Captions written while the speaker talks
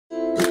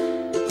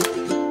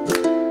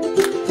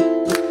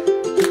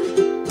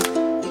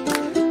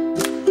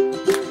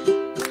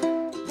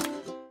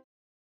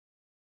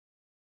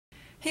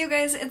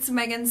guys, it's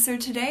Megan. So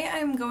today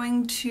I'm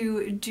going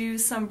to do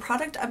some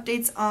product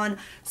updates on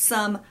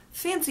some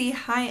fancy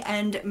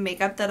high-end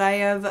makeup that I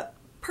have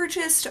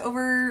purchased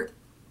over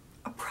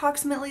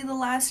approximately the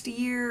last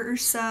year or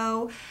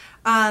so.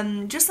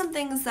 Just some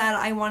things that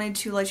I wanted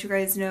to let you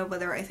guys know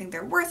whether I think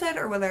they're worth it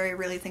or whether I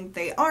really think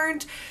they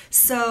aren't.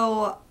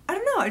 So I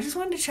don't know, I just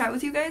wanted to chat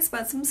with you guys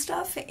about some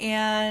stuff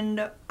and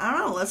I don't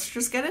know, let's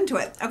just get into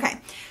it.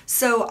 Okay,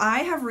 so I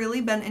have really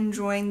been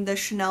enjoying the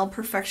Chanel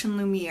Perfection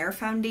Lumiere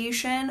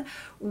foundation,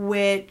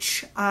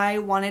 which I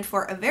wanted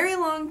for a very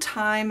long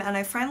time and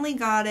I finally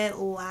got it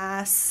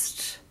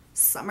last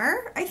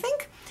summer, I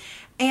think.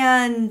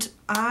 And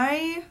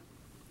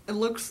it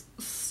looks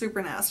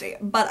super nasty,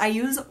 but I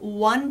use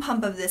one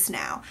pump of this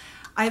now.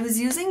 I was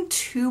using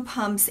 2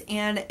 pumps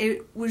and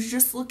it was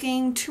just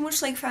looking too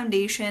much like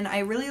foundation. I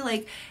really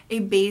like a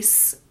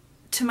base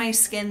to my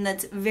skin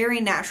that's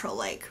very natural,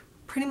 like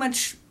pretty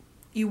much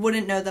you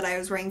wouldn't know that I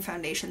was wearing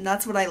foundation.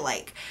 That's what I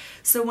like.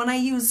 So when I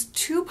used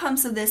 2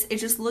 pumps of this, it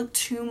just looked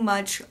too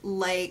much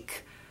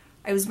like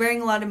I was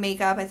wearing a lot of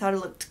makeup. I thought it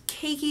looked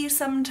cakey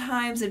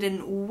sometimes. It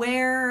didn't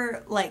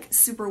wear like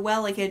super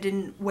well, like it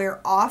didn't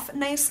wear off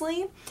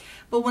nicely.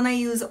 But when I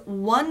use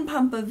 1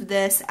 pump of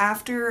this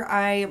after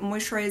I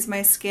moisturize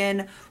my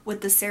skin with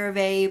the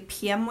CeraVe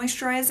PM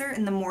moisturizer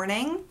in the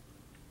morning,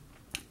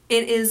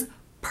 it is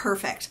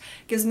perfect.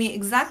 It gives me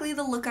exactly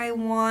the look I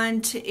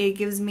want. It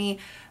gives me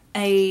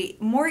a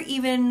more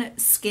even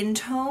skin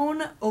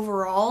tone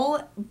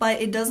overall,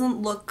 but it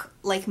doesn't look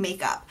like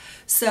makeup.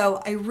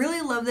 So I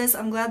really love this.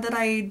 I'm glad that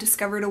I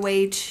discovered a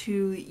way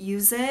to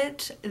use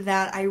it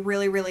that I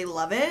really, really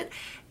love it.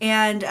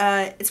 And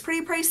it's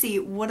pretty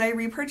pricey. Would I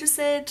repurchase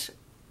it?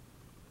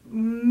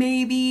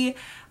 Maybe.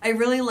 I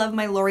really love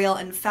my L'Oreal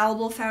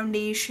Infallible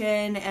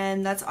foundation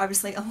and that's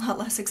obviously a lot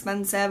less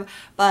expensive,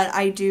 but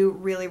I do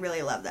really,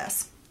 really love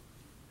this.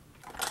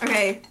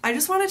 Okay, I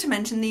just wanted to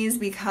mention these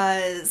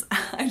because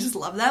I just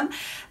love them.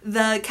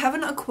 The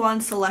Kevyn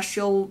Aucoin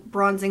Celestial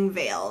Bronzing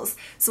Veils.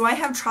 So I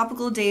have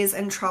Tropical Days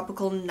and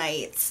Tropical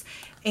Nights.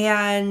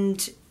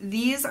 And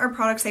these are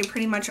products I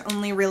pretty much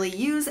only really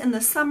use in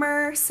the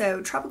summer.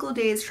 So Tropical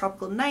Days,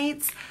 Tropical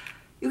Nights.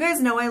 You guys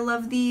know I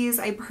love these.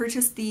 I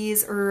purchased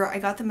these, or I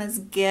got them as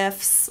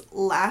gifts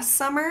last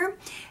summer.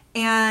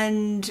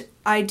 And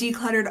I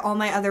decluttered all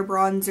my other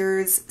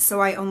bronzers,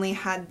 so I only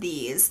had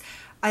these.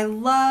 I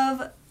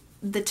love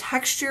the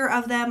texture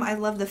of them. I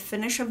love the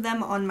finish of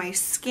them on my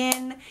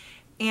skin.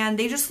 And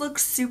they just look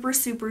super,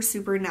 super,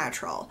 super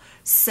natural.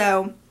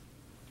 So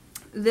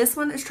this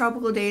one is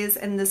Tropical Days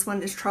and this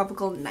one is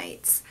Tropical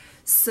Nights.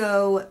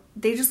 So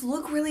they just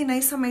look really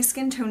nice on my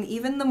skin tone.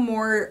 Even the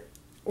more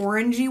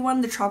orangey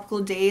one, the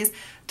Tropical Days,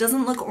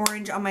 doesn't look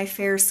orange on my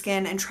fair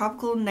skin, and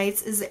Tropical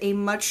Nights is a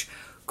much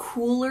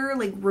cooler,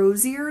 like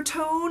rosier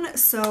tone.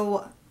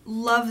 So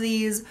love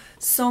these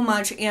so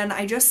much. And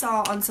I just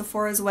saw on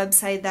Sephora's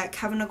website that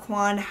Kevyn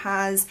Aucoin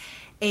has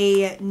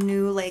a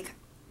new like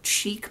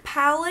cheek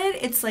palette.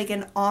 It's like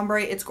an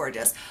ombre, it's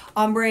gorgeous,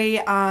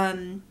 ombre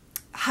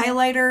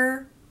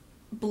highlighter,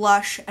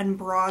 blush, and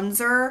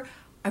bronzer.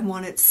 I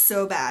want it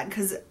so bad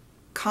because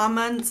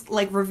comments,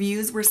 like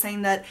reviews, were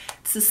saying that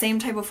it's the same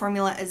type of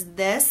formula as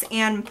this.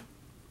 And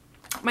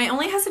my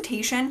only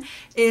hesitation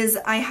is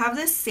I have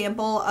this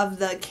sample of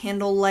the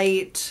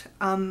Candlelight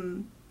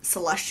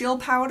Celestial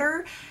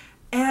powder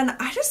and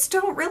I just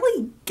don't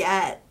really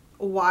get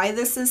why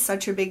this is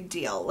such a big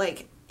deal.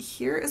 Like,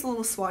 here is a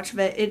little swatch of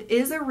it. It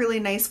is a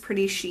really nice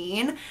pretty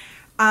sheen,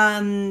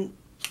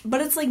 but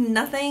it's like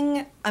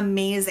nothing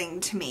amazing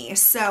to me.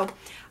 So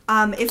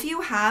if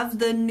you have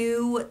the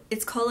new,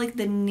 it's called like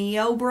the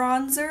Neo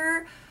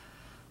Bronzer.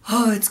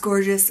 Oh, it's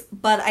gorgeous.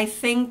 But I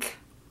think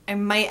I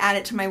might add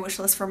it to my wish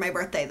list for my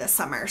birthday this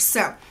summer.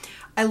 So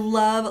I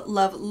love,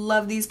 love,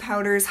 love these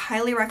powders.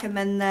 Highly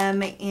recommend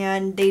them,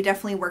 and they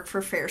definitely work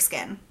for fair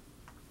skin.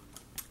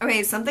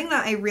 Okay, something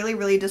that I really,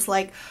 really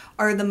dislike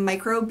are the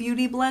micro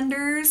beauty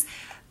blenders.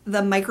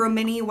 The micro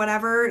mini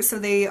whatever, so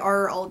they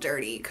are all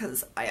dirty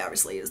because I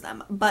obviously use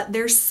them, but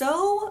they're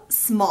so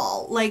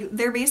small. Like,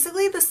 they're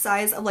basically the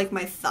size of like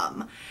my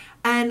thumb,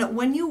 and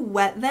when you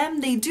wet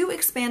them they do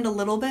expand a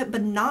little bit,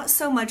 but not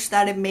so much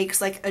that it makes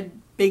like a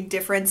big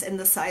difference in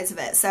the size of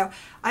it. So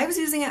I was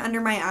using it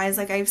under my eyes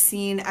like I've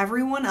seen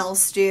everyone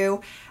else do,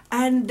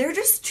 and they're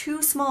just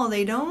too small.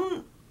 They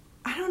don't,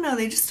 I don't know,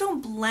 they just don't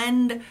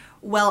blend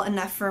well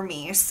enough for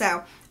me.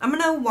 So I'm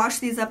gonna wash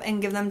these up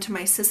and give them to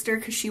my sister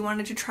because she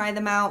wanted to try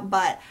them out,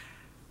 but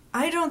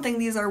I don't think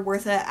these are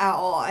worth it at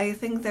all. I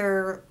think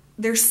they're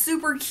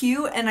super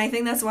cute, and I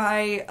think that's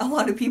why a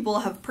lot of people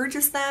have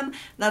purchased them.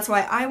 That's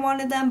why I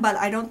wanted them, but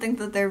I don't think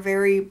that they're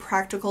very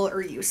practical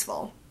or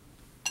useful.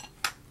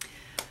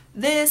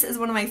 This is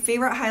one of my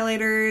favorite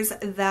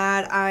highlighters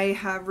that I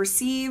have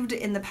received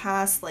in the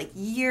past like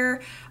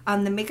year.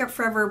 The Makeup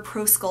Forever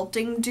Pro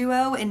Sculpting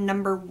Duo in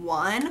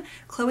 #1.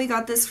 Chloe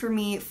got this for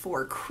me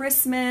for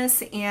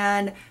Christmas,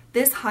 and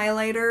this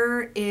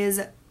highlighter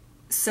is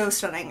so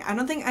stunning. I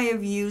don't think I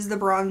have used the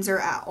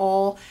bronzer at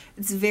all.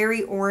 It's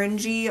very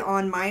orangey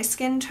on my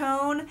skin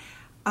tone.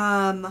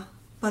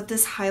 But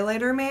this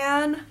highlighter,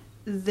 man,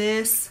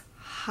 this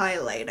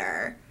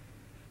highlighter,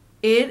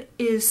 it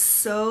is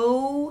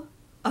so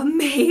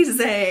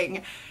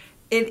amazing.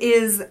 It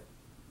is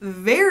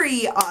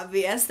very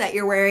obvious that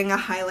you're wearing a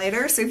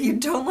highlighter, so if you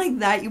don't like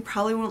that, you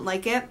probably won't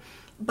like it.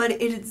 But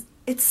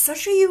it's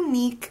such a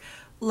unique,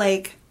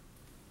 like,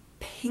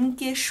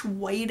 pinkish,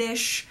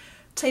 whitish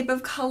type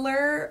of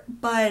color,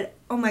 but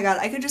oh my god,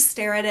 I could just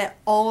stare at it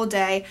all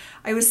day.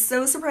 I was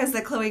so surprised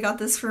that Chloe got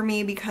this for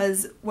me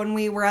because when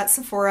we were at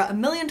Sephora a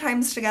million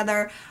times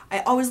together, I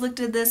always looked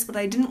at this, but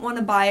I didn't want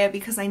to buy it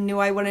because I knew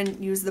I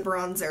wouldn't use the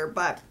bronzer.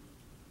 But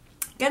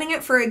getting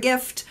it for a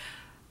gift,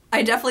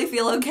 I definitely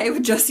feel okay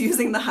with just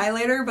using the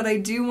highlighter, but I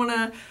do want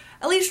to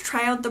at least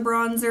try out the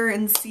bronzer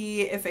and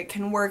see if it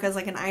can work as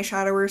like an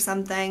eyeshadow or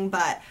something.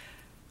 But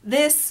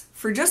this,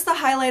 for just the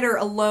highlighter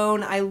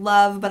alone, I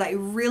love, but I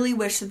really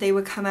wish that they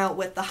would come out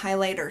with the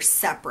highlighter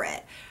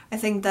separate. I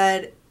think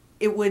that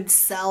it would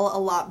sell a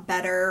lot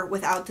better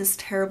without this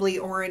terribly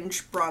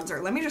orange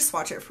bronzer. Let me just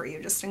swatch it for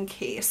you just in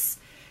case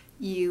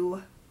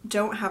you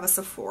don't have a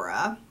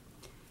Sephora.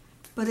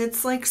 But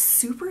it's like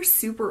super,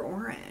 super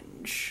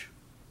orange.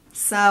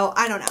 So,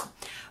 I don't know.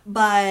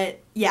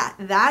 But yeah,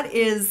 that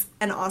is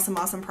an awesome,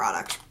 awesome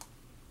product.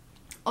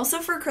 Also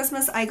for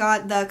Christmas, I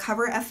got the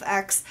Cover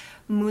FX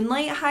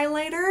Moonlight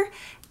Highlighter,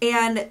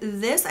 and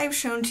this I've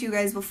shown to you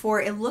guys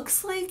before. It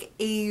looks like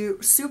a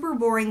super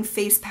boring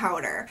face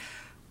powder,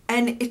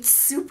 and it's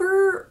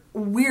super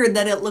weird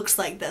that it looks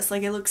like this.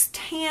 Like, it looks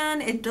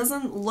tan. It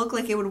doesn't look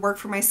like it would work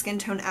for my skin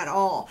tone at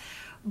all.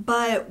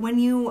 But when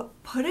you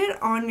put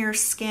it on your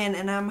skin,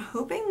 and I'm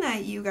hoping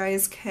that you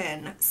guys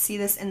can see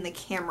this in the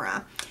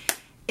camera,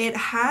 it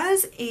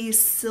has a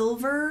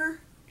silver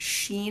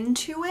sheen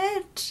to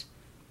it.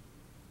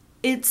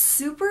 It's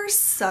super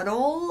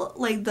subtle,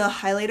 like the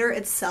highlighter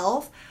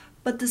itself,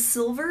 but the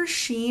silver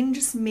sheen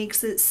just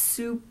makes it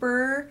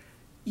super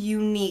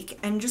unique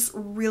and just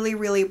really,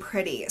 really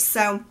pretty.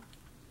 So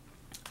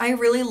I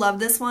really love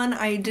this one.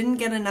 I didn't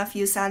get enough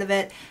use out of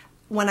it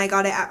when I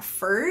got it at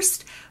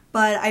first,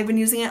 but I've been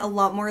using it a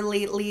lot more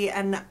lately,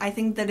 and I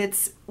think that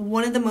it's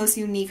one of the most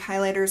unique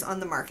highlighters on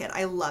the market.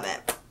 I love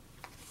it.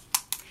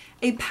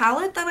 A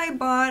palette that I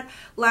bought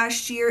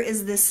last year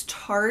is this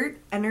Tarte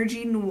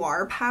Energy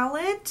Noir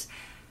palette.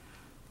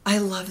 I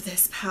love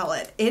this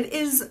palette. It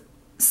is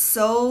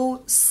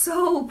so,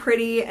 so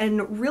pretty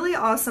and really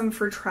awesome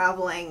for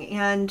traveling.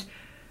 And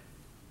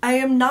I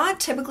am not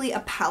typically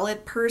a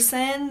palette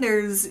person.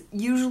 There's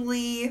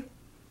usually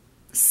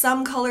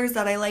some colors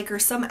that I like or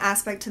some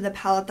aspect to the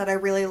palette that I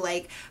really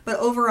like, but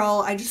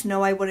overall I just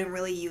know I wouldn't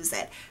really use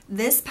it.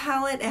 This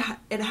palette,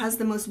 it has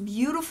the most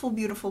beautiful,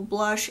 beautiful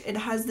blush. It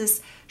has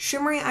this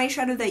shimmery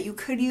eyeshadow that you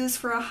could use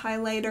for a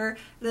highlighter.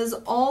 It has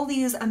all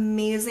these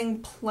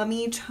amazing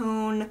plummy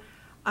tone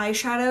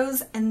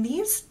eyeshadows, and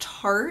these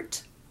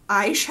Tarte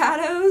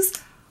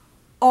eyeshadows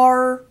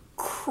are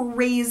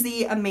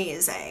crazy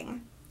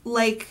amazing.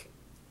 Like,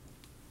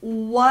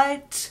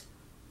 what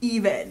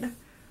even?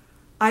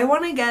 I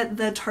want to get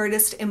the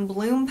Tarteist in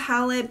Bloom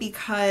palette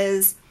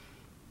because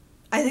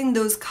I think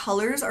those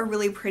colors are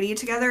really pretty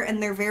together,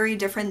 and they're very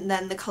different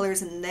than the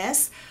colors in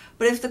this.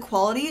 But if the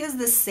quality is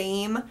the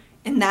same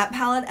in that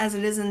palette as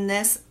it is in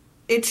this,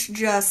 it's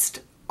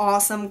just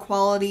awesome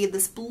quality.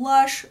 This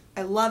blush,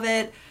 I love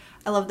it.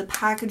 I love the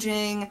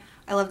packaging.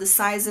 I love the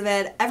size of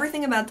it.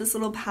 Everything about this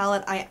little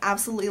palette I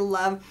absolutely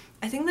love.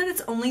 I think that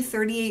it's only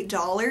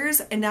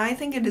 $38, and I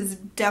think it is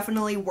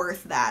definitely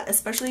worth that,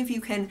 especially if you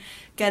can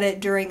get it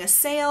during a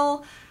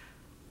sale.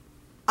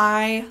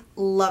 I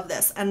love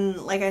this, and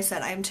like I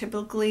said, I'm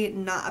typically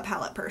not a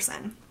palette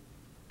person.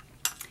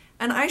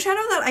 An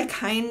eyeshadow that I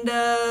kind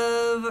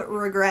of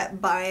regret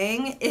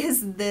buying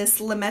is this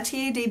Le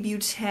Métier de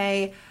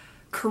Beauté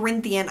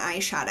Corinthian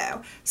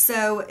eyeshadow.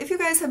 So if you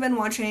guys have been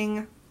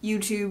watching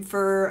YouTube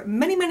for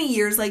many, many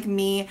years like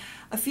me,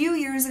 a few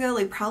years ago,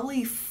 like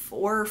probably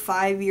 4 or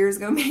 5 years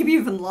ago, maybe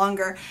even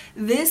longer,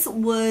 this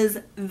was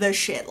the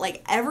shit.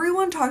 Like,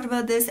 everyone talked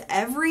about this.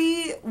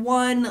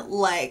 Everyone,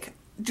 like,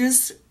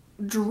 just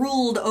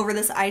drooled over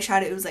this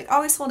eyeshadow. It was like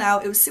always sold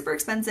out. It was super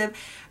expensive.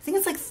 I think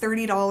it's like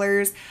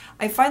 $30.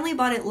 I finally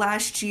bought it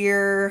last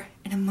year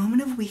in a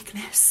moment of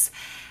weakness,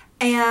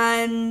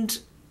 and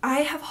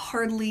I have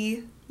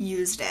hardly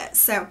used it.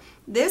 So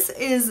this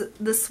is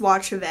the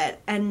swatch of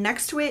it, and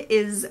next to it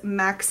is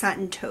MAC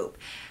Satin Taupe,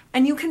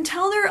 and you can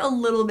tell they're a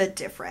little bit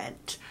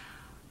different,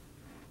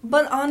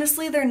 but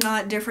honestly they're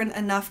not different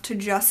enough to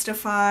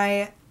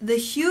justify the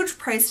huge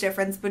price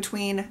difference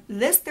between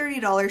this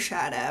 $30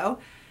 shadow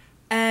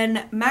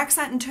and MAC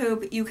Satin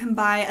Taupe you can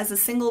buy as a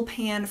single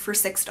pan for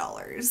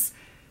 $6.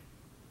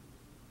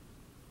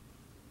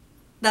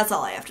 That's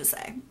all I have to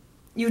say.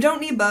 You don't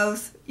need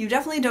both. You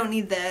definitely don't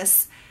need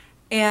this.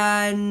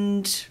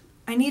 And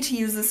I need to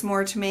use this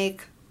more to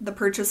make the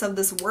purchase of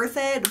this worth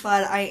it,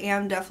 but I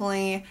am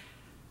definitely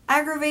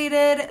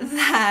aggravated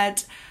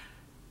that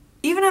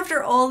even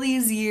after all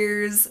these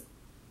years,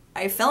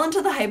 I fell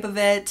into the hype of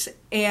it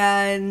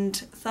and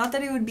thought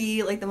that it would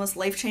be like the most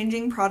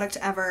life-changing product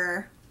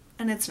ever,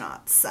 and it's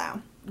not.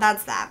 So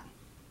that's that.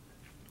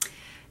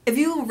 If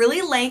you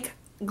really like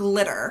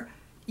glitter,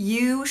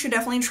 you should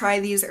definitely try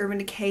these Urban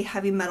Decay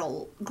Heavy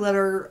Metal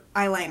Glitter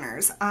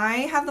Eyeliners. I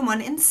have the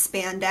one in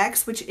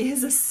Spandex, which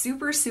is a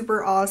super,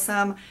 super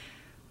awesome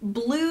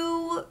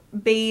blue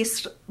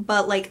based,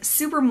 but like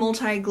super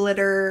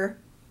multi-glitter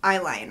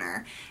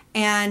eyeliner.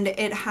 And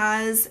it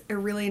has a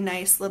really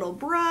nice little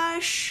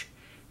brush,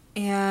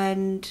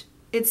 and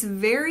it's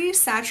very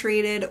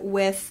saturated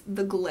with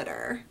the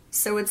glitter.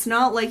 So it's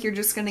not like you're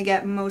just gonna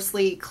get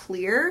mostly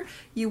clear,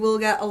 you will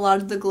get a lot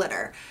of the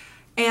glitter.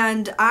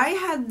 And I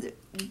had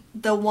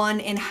the one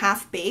in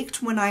Half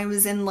Baked when I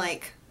was in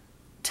like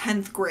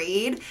 10th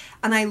grade,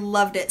 and I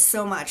loved it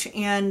so much.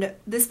 And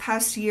this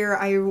past year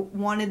I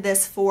wanted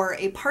this for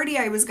a party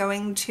I was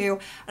going to,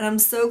 and I'm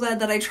so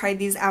glad that I tried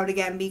these out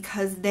again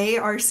because they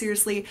are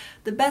seriously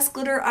the best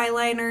glitter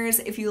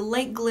eyeliners. If you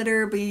like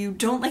glitter but you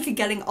don't like it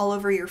getting all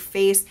over your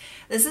face,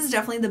 this is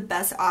definitely the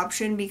best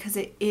option because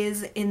it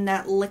is in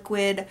that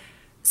liquid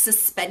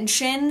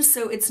suspension,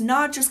 so it's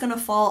not just gonna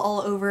fall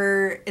all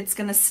over, it's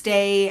gonna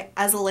stay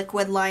as a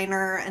liquid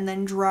liner and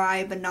then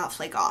dry but not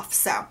flake off.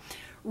 So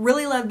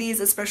really love these,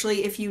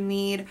 especially if you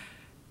need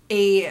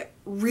a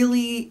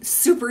really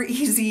super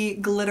easy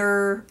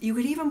glitter. You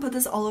could even put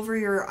this all over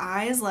your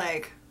eyes,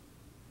 like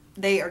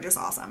they are just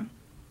awesome.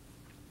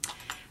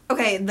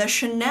 Okay, the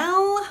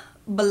Chanel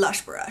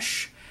blush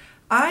brush.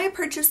 I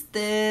purchased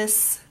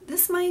this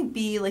might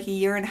be like a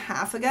year and a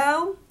half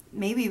ago,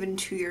 maybe even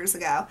 2 years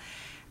ago.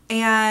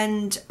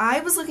 And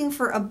I was looking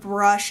for a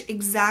brush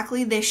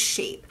exactly this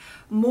shape,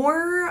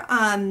 more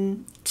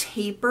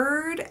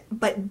tapered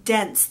but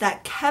dense,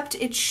 that kept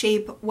its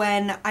shape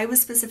when I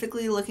was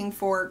specifically looking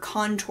for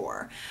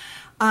contour.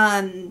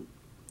 And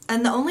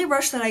the only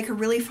brush that I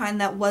could really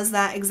find that was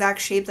that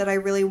exact shape that I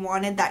really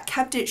wanted, that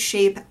kept its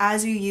shape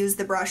as you use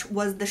the brush,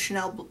 was the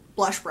Chanel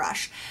blush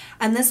brush.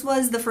 And this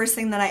was the first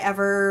thing that I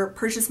ever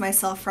purchased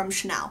myself from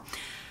Chanel.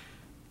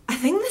 I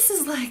think this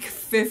is like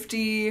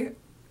 $50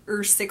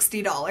 or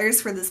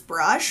 $60 for this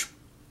brush.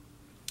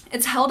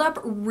 It's held up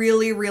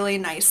really, really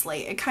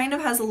nicely. It kind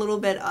of has a little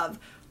bit of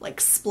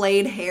like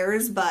splayed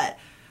hairs, but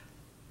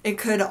it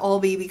could all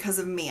be because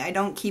of me. I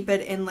don't keep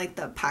it in like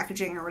the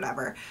packaging or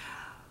whatever.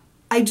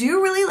 I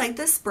do really like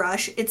this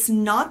brush. It's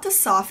not the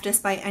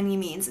softest by any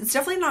means. It's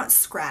definitely not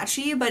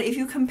scratchy, but if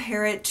you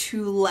compare it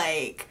to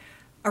like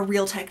a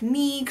Real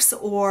Techniques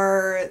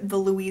or the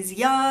Louise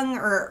Young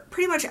or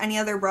pretty much any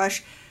other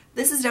brush,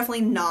 this is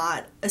definitely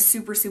not a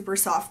super, super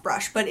soft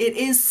brush, but it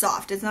is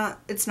soft. It's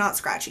not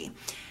scratchy.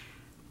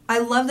 I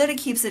love that it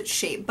keeps its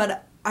shape,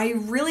 but I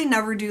really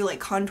never do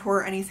like contour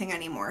or anything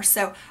anymore.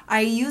 So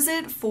I use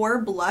it for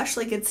blush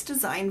like it's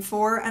designed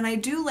for, and I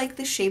do like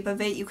the shape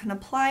of it. You can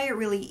apply it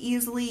really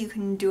easily. You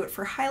can do it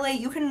for highlight.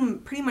 You can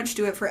pretty much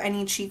do it for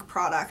any cheek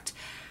product.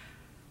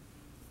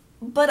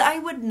 But I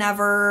would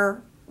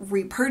never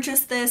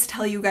repurchase this,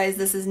 tell you guys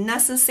this is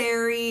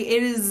necessary.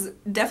 It is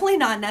definitely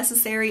not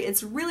necessary.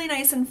 It's really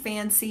nice and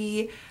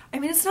fancy. I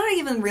mean, it's not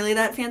even really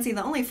that fancy.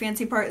 The only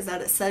fancy part is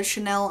that it says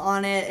Chanel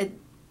on it.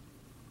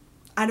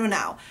 I don't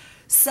know.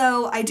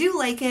 So I do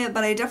like it,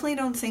 but I definitely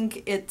don't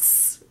think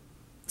it's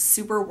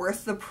super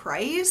worth the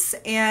price,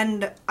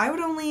 and I would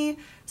only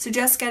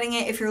suggest getting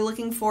it if you're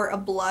looking for a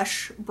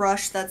blush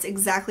brush that's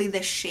exactly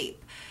this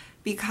shape,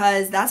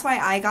 because that's why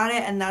I got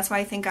it and that's why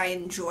I think I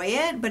enjoy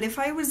it. But if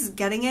I was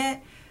getting it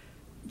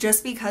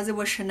just because it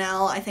was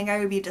Chanel, I think I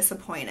would be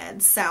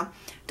disappointed. So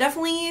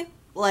definitely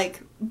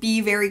like be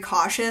very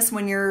cautious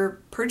when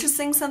you're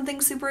purchasing something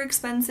super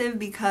expensive,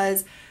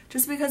 because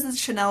just because it's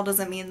Chanel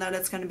doesn't mean that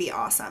it's going to be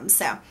awesome.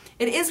 So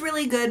it is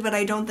really good, but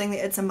I don't think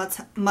that it's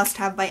a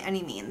must-have by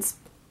any means.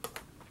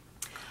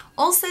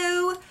 Also,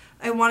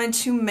 I wanted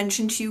to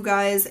mention to you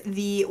guys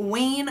the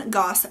Wayne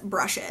Goss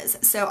brushes.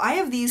 So I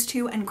have these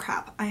two, and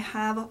crap, I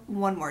have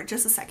one more,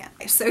 just a second.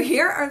 So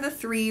here are the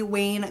 3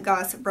 Wayne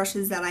Goss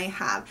brushes that I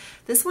have.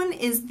 This one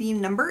is the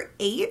number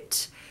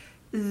 8,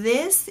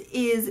 this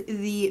is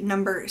the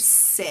number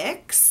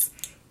 6,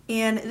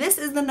 and this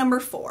is the number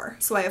 4.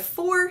 So I have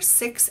 4,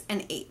 6,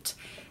 and 8.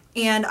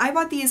 And I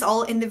bought these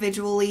all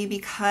individually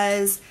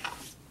because,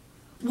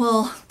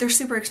 well, they're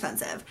super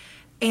expensive.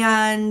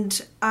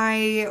 And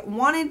I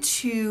wanted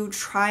to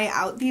try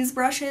out these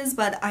brushes,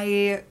 but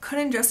I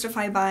couldn't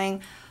justify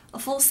buying a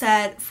full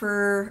set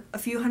for a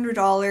few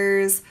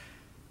 $100s.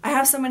 I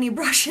have so many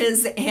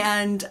brushes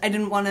and I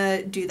didn't want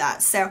to do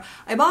that. So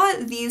I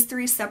bought these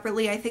 3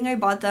 separately. I think I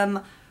bought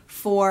them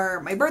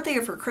for my birthday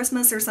or for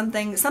Christmas or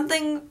something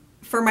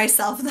for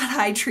myself that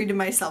I treated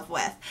myself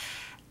with.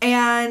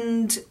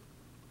 And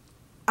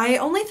I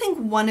only think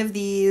one of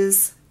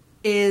these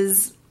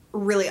is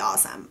really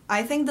awesome.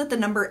 I think that the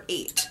number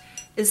 8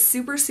 is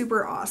super,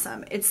 super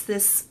awesome. It's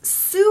this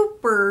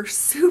super,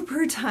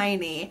 super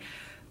tiny,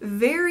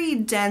 very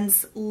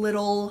dense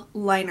little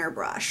liner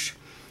brush.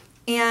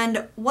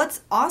 And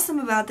what's awesome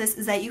about this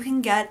is that you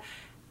can get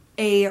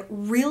a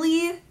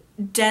really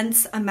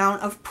dense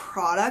amount of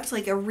product,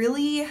 like a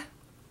really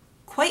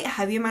quite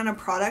heavy amount of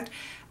product,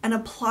 and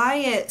apply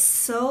it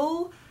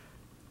so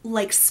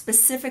like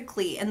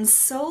specifically and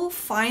so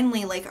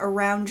finely, like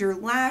around your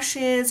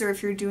lashes, or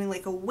if you're doing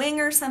like a wing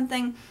or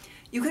something,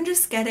 you can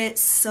just get it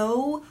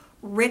so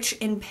rich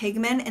in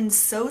pigment and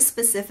so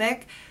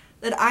specific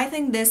that I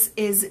think this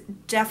is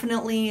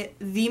definitely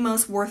the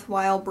most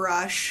worthwhile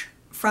brush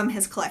from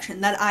his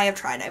collection that I have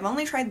tried. I've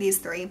only tried these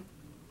 3,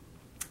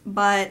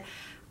 but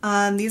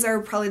these are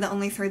probably the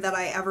only 3 that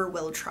I ever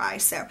will try.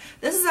 So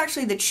this is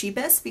actually the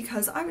cheapest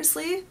because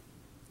obviously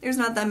there's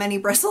not that many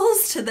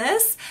bristles to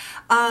this,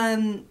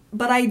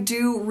 but I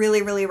do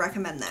really, really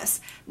recommend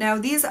this. Now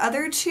these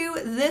other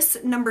 2, this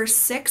number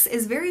 6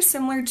 is very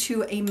similar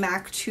to a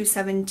MAC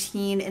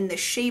 217 in the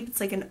shape. It's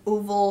like an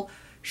oval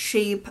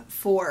shape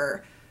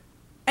for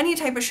any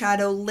type of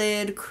shadow,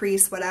 lid,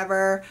 crease,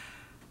 whatever.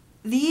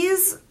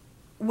 These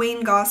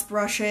Wayne Goss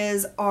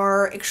brushes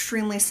are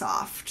extremely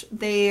soft.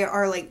 They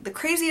are like the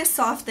craziest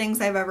soft things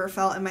I've ever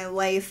felt in my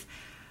life,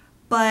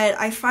 but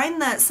I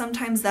find that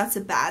sometimes that's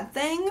a bad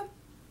thing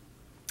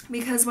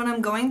because when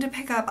I'm going to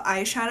pick up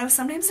eyeshadow,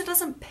 sometimes it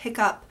doesn't pick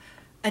up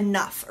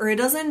enough, or it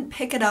doesn't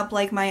pick it up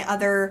like my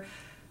other,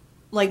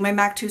 like my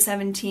MAC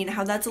 217,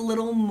 how that's a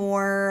little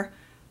more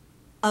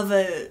of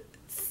a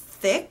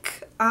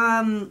thick,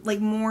 like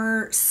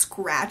more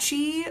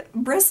scratchy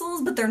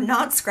bristles, but they're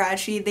not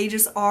scratchy. They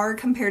just are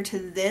compared to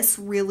this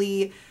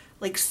really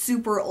like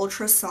super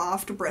ultra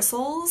soft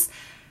bristles.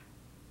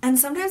 And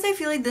sometimes I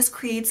feel like this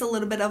creates a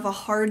little bit of a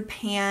hard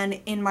pan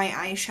in my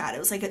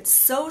eyeshadows. Like it's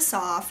so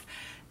soft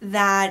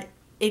that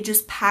it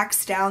just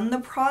packs down the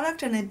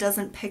product and it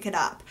doesn't pick it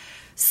up.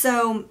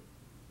 So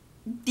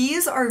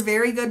these are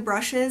very good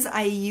brushes.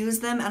 I use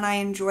them and I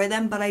enjoy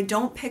them, but I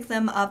don't pick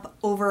them up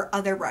over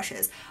other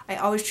brushes. I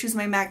always choose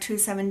my MAC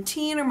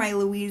 217 or my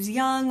Louise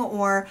Young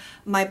or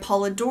my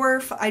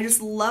PAULA'S. I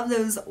just love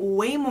those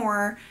way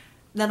more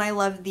than I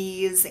love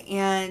these,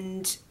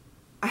 and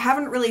I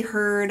haven't really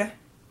heard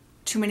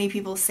too many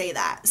people say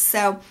that.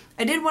 So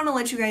I did want to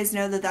let you guys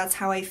know that that's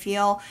how I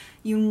feel.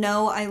 You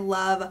know I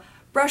love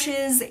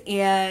brushes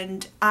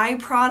and eye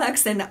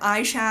products and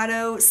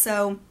eyeshadow,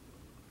 so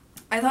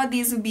I thought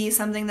these would be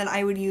something that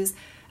I would use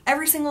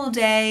every single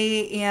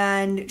day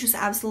and just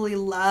absolutely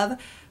love,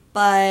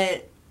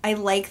 but I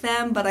like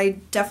them, but I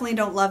definitely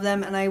don't love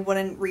them and I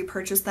wouldn't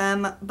repurchase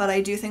them. But I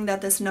do think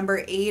that this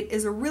number 8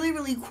 is a really,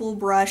 really cool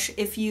brush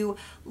if you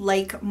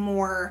like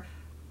more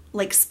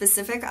like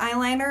specific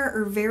eyeliner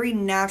or very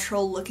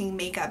natural looking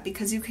makeup,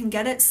 because you can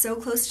get it so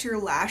close to your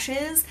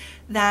lashes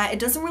that it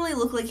doesn't really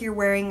look like you're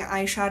wearing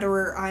eyeshadow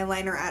or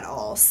eyeliner at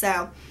all.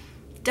 So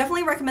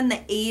definitely recommend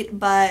the 8,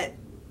 but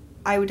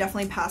I would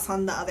definitely pass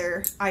on the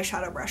other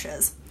eyeshadow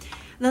brushes.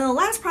 And then the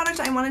last product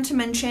I wanted to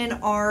mention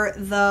are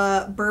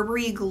the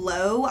Burberry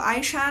Glow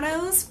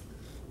eyeshadows.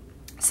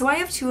 So I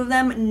have 2 of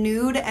them,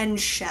 Nude and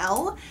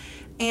Shell,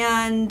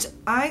 and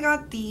I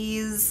got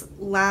these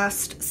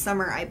last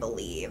summer, I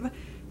believe.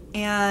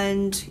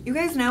 And you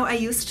guys know I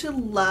used to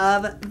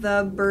love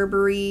the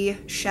Burberry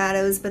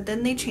shadows, but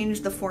then they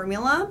changed the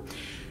formula.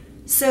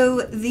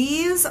 So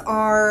these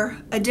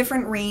are a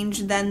different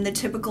range than the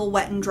typical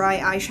wet and dry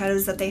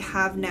eyeshadows that they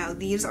have now.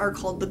 These are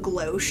called the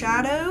Glow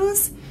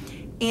shadows,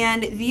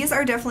 and these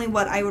are definitely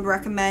what I would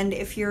recommend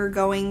if you're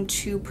going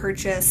to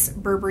purchase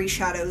Burberry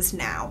shadows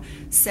now.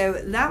 So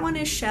that one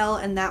is Shell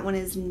and that one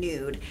is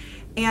Nude,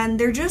 and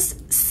they're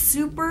just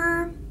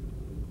super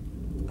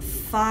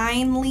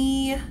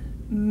finely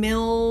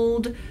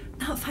milled.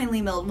 Not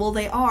finely milled, well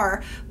they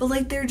are, but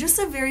like they're just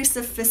a very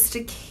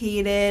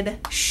sophisticated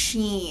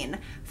sheen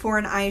for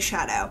an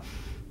eyeshadow.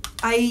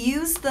 I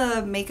used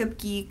the Makeup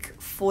Geek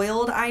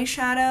foiled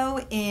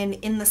eyeshadow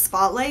in the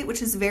Spotlight,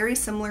 which is very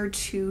similar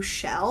to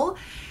Shell,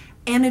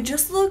 and it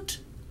just looked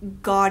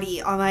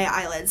gaudy on my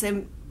eyelids.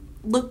 It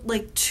looked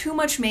like too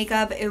much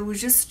makeup. It was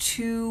just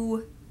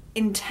too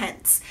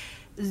intense.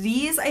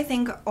 These I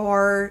think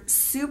are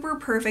super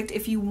perfect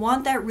if you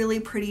want that really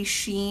pretty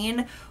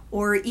sheen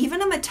or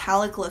even a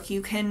metallic look.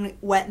 You can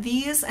wet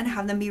these and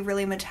have them be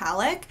really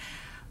metallic,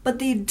 but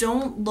they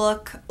don't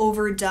look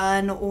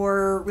overdone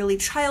or really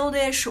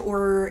childish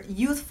or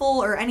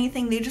youthful or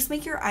anything. They just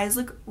make your eyes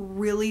look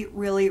really,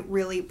 really,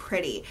 really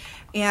pretty.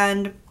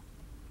 And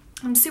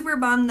I'm super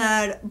bummed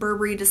that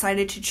Burberry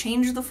decided to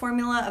change the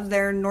formula of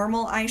their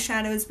normal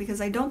eyeshadows because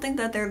I don't think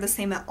that they're the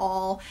same at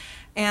all,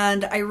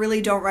 and I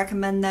really don't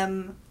recommend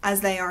them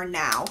as they are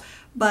now.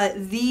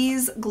 But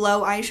these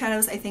Glow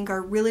eyeshadows I think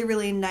are really,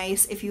 really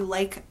nice if you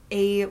like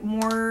a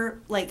more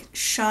like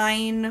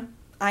shine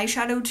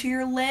eyeshadow to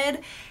your lid.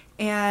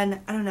 And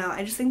I don't know,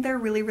 I just think they're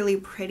really, really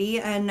pretty.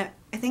 And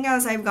I think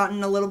as I've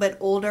gotten a little bit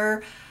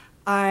older,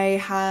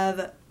 I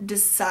have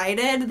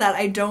decided that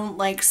I don't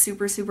like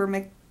super, super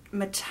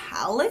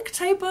metallic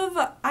type of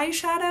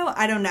eyeshadow.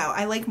 I don't know,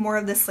 I like more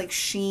of this like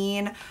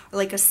sheen or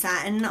like a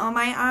satin on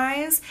my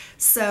eyes.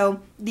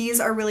 So these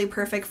are really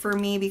perfect for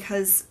me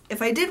because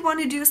if I did want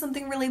to do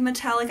something really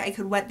metallic, I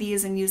could wet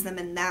these and use them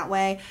in that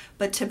way,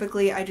 but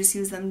typically I just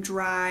use them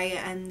dry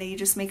and they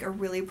just make a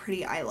really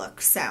pretty eye look.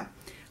 So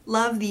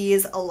love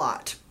these a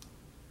lot.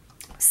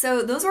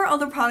 So those were all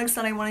the products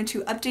that I wanted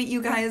to update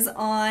you guys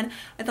on.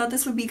 I thought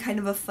this would be kind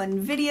of a fun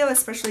video,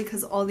 especially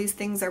because all these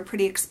things are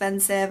pretty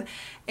expensive,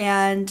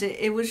 and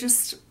it was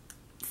just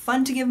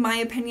fun to give my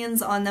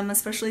opinions on them,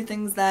 especially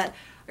things that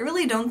I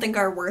really don't think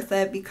are worth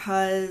it,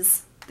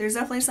 because there's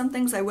definitely some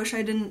things I wish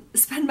I didn't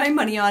spend my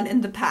money on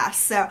in the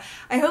past. So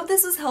I hope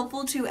this was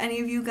helpful to any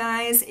of you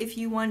guys. If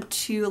you want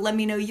to let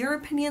me know your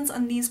opinions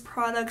on these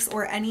products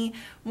or any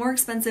more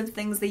expensive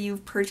things that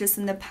you've purchased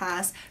in the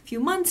past few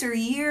months or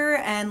year,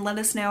 and let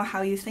us know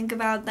how you think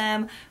about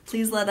them,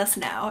 please let us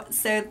know.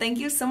 So thank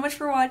you so much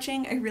for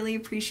watching. I really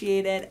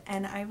appreciate it,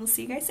 and I will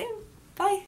see you guys soon. Bye!